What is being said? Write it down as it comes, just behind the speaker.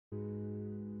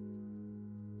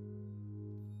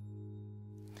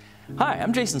Hi,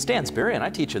 I'm Jason Stansberry, and I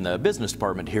teach in the business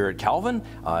department here at Calvin.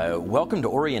 Welcome to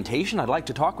orientation. I'd like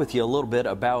to talk with you a little bit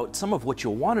about some of what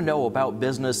you'll want to know about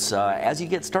business as you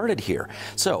get started here.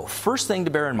 So, first thing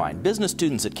to bear in mind, business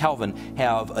students at Calvin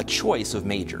have a choice of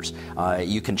majors.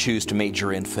 You can choose to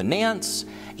major in finance,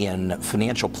 in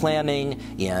financial planning,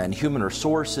 in human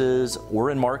resources, or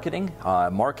in marketing.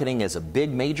 Marketing is a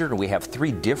big major, and we have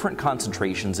 3 different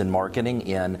concentrations in marketing: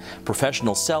 in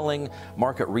professional selling,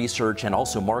 market research, and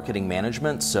also marketing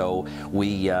management. So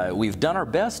we've done our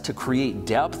best to create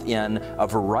depth in a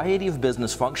variety of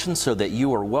business functions so that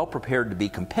you are well prepared to be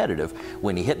competitive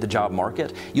when you hit the job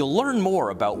market. You'll learn more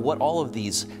about what all of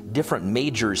these different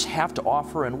majors have to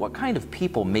offer and what kind of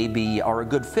people maybe are a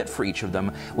good fit for each of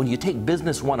them when you take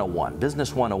Business 101.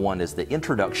 Business 101 is the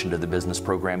introduction to the business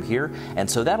program here, and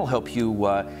so that'll help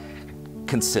you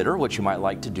consider what you might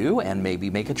like to do and maybe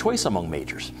make a choice among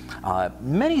majors.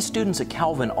 Many students at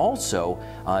Calvin also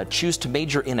choose to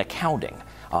major in accounting.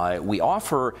 We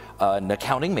offer an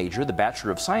accounting major, the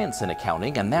Bachelor of Science in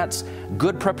Accounting, and that's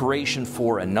good preparation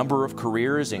for a number of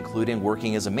careers, including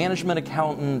working as a management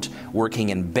accountant, working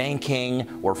in banking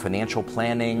or financial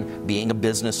planning, being a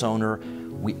business owner.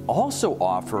 We also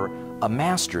offer a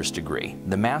master's degree,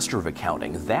 the Master of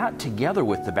Accounting. That, together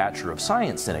with the Bachelor of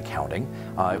Science in Accounting,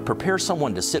 prepares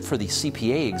someone to sit for the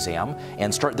CPA exam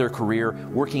and start their career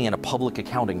working in a public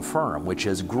accounting firm, which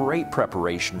is great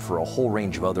preparation for a whole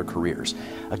range of other careers.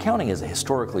 Accounting is a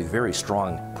historically very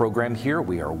strong program here.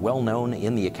 We are well known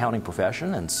in the accounting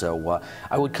profession, and so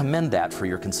I would commend that for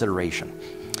your consideration.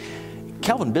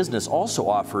 Calvin Business also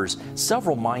offers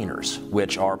several minors,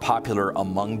 which are popular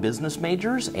among business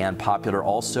majors and popular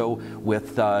also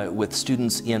with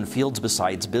students in fields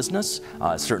besides business.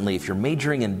 Certainly if you're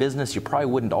majoring in business, you probably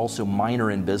wouldn't also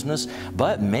minor in business,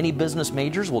 but many business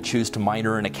majors will choose to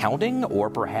minor in accounting or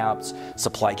perhaps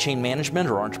supply chain management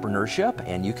or entrepreneurship,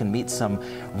 and you can meet some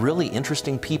really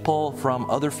interesting people from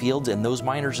other fields in those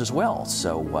minors as well.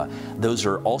 So those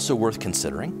are also worth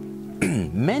considering.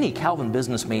 Many Calvin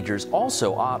business majors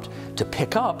also opt to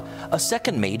pick up a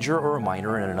second major or a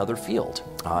minor in another field.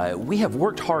 We have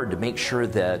worked hard to make sure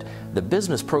that the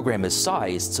business program is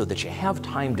sized so that you have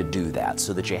time to do that,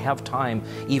 so that you have time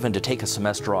even to take a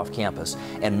semester off campus.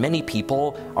 And many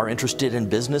people are interested in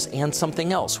business and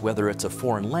something else, whether it's a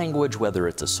foreign language, whether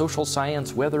it's a social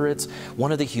science, whether it's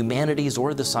one of the humanities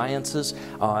or the sciences.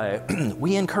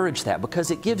 We encourage that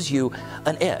because it gives you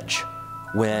an edge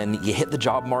when you hit the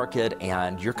job market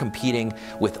and you're competing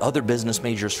with other business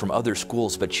majors from other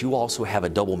schools, but you also have a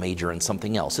double major in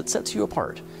something else. It sets you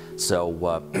apart. So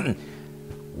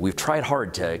we've tried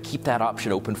hard to keep that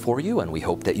option open for you, and we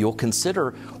hope that you'll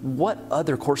consider what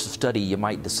other course of study you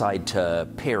might decide to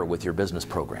pair with your business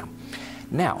program.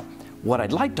 Now, what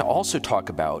I'd like to also talk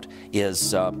about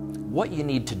is what you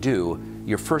need to do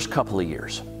your first couple of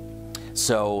years.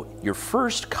 So your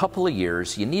first couple of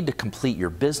years, you need to complete your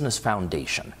business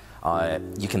foundation.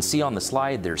 You can see on the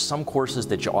slide there's some courses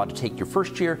that you ought to take your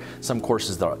first year, some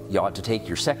courses that you ought to take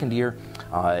your second year.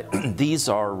 These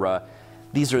are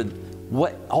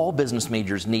what all business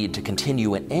majors need to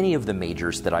continue in any of the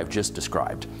majors that I've just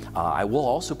described. I will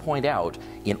also point out,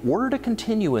 in order to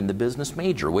continue in the business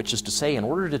major, which is to say in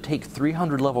order to take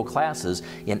 300 level classes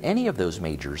in any of those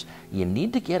majors, you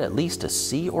need to get at least a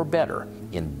C or better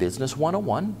in Business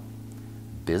 101,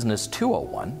 Business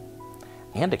 201,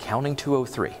 and Accounting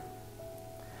 203.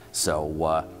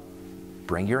 So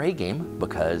bring your A game,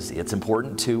 because it's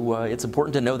important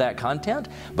to know that content,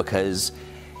 because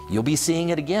you'll be seeing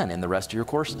it again in the rest of your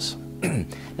courses.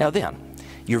 Now then,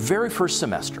 your very first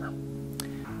semester,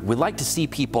 we'd like to see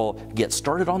people get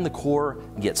started on the core,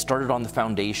 get started on the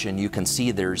foundation. You can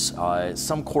see there's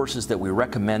some courses that we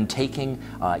recommend taking.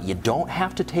 You don't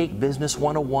have to take Business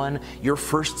 101 your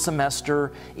first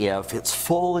semester. If it's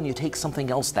full and you take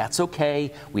something else, that's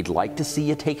okay. We'd like to see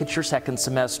you take it your second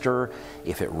semester.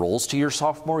 If it rolls to your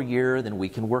sophomore year, then we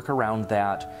can work around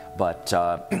that.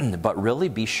 But really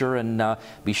be sure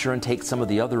and take some of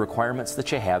the other requirements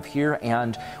that you have here.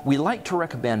 And we like to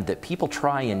recommend that people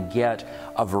try and get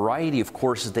a variety of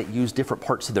courses that use different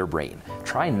parts of their brain.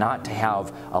 Try not to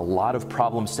have a lot of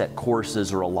problem set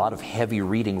courses or a lot of heavy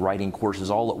reading, writing courses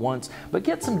all at once, but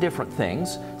get some different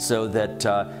things so that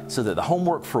the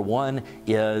homework for one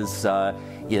is a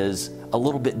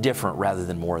little bit different rather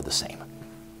than more of the same.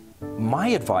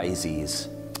 My advisees,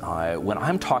 when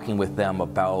I'm talking with them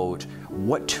about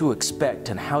what to expect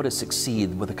and how to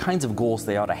succeed with the kinds of goals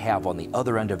they ought to have on the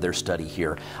other end of their study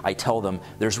here, I tell them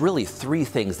there's really 3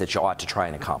 things that you ought to try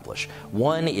and accomplish.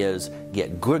 One is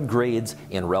get good grades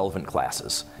in relevant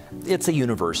classes. It's a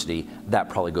university, that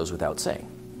probably goes without saying.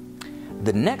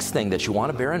 The next thing that you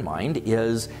want to bear in mind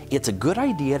is it's a good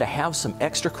idea to have some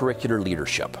extracurricular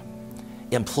leadership.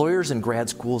 Employers and grad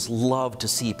schools love to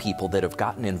see people that have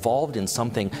gotten involved in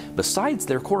something besides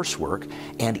their coursework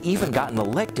and even gotten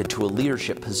elected to a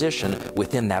leadership position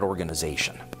within that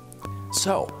organization.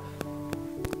 So,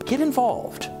 get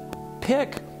involved.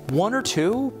 Pick one or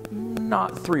two,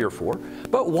 not three or four,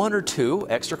 but one or two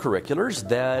extracurriculars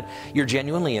that you're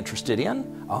genuinely interested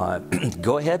in.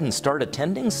 Go ahead and start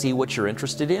attending, see what you're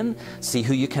interested in, see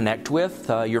who you connect with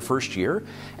your first year,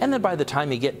 and then by the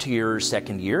time you get to your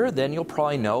second year, then you'll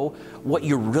probably know what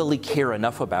you really care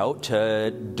enough about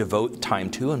to devote time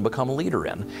to and become a leader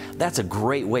in. That's a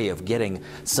great way of getting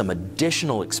some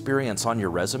additional experience on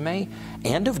your resume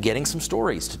and of getting some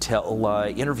stories to tell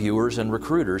interviewers and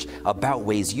recruiters about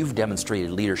ways you've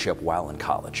demonstrated leadership while in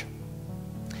college.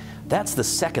 That's the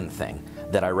second thing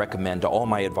that I recommend to all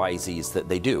my advisees that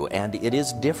they do, and it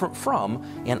is different from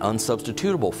and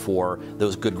unsubstitutable for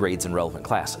those good grades in relevant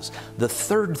classes. The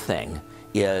third thing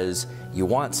is you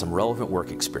want some relevant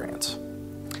work experience.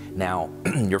 Now,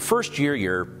 your first year,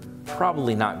 you're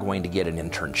probably not going to get an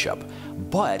internship,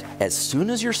 but as soon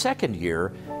as your second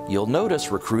year, you'll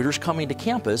notice recruiters coming to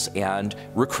campus and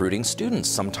recruiting students,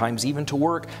 sometimes even to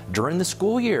work during the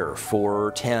school year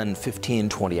for 10, 15,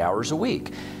 20 hours a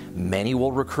week. Many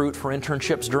will recruit for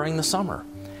internships during the summer.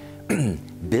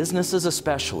 Businesses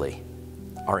especially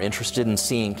are interested in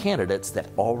seeing candidates that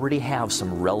already have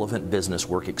some relevant business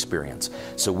work experience.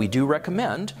 So we do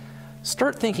recommend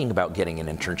start thinking about getting an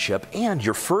internship, and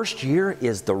your first year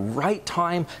is the right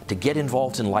time to get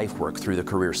involved in life work through the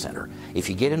Career Center. If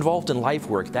you get involved in life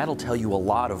work, that'll tell you a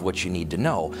lot of what you need to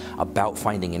know about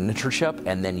finding an internship,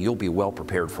 and then you'll be well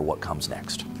prepared for what comes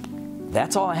next.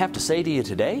 That's all I have to say to you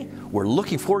today. We're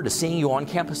looking forward to seeing you on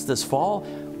campus this fall.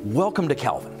 Welcome to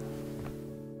Calvin.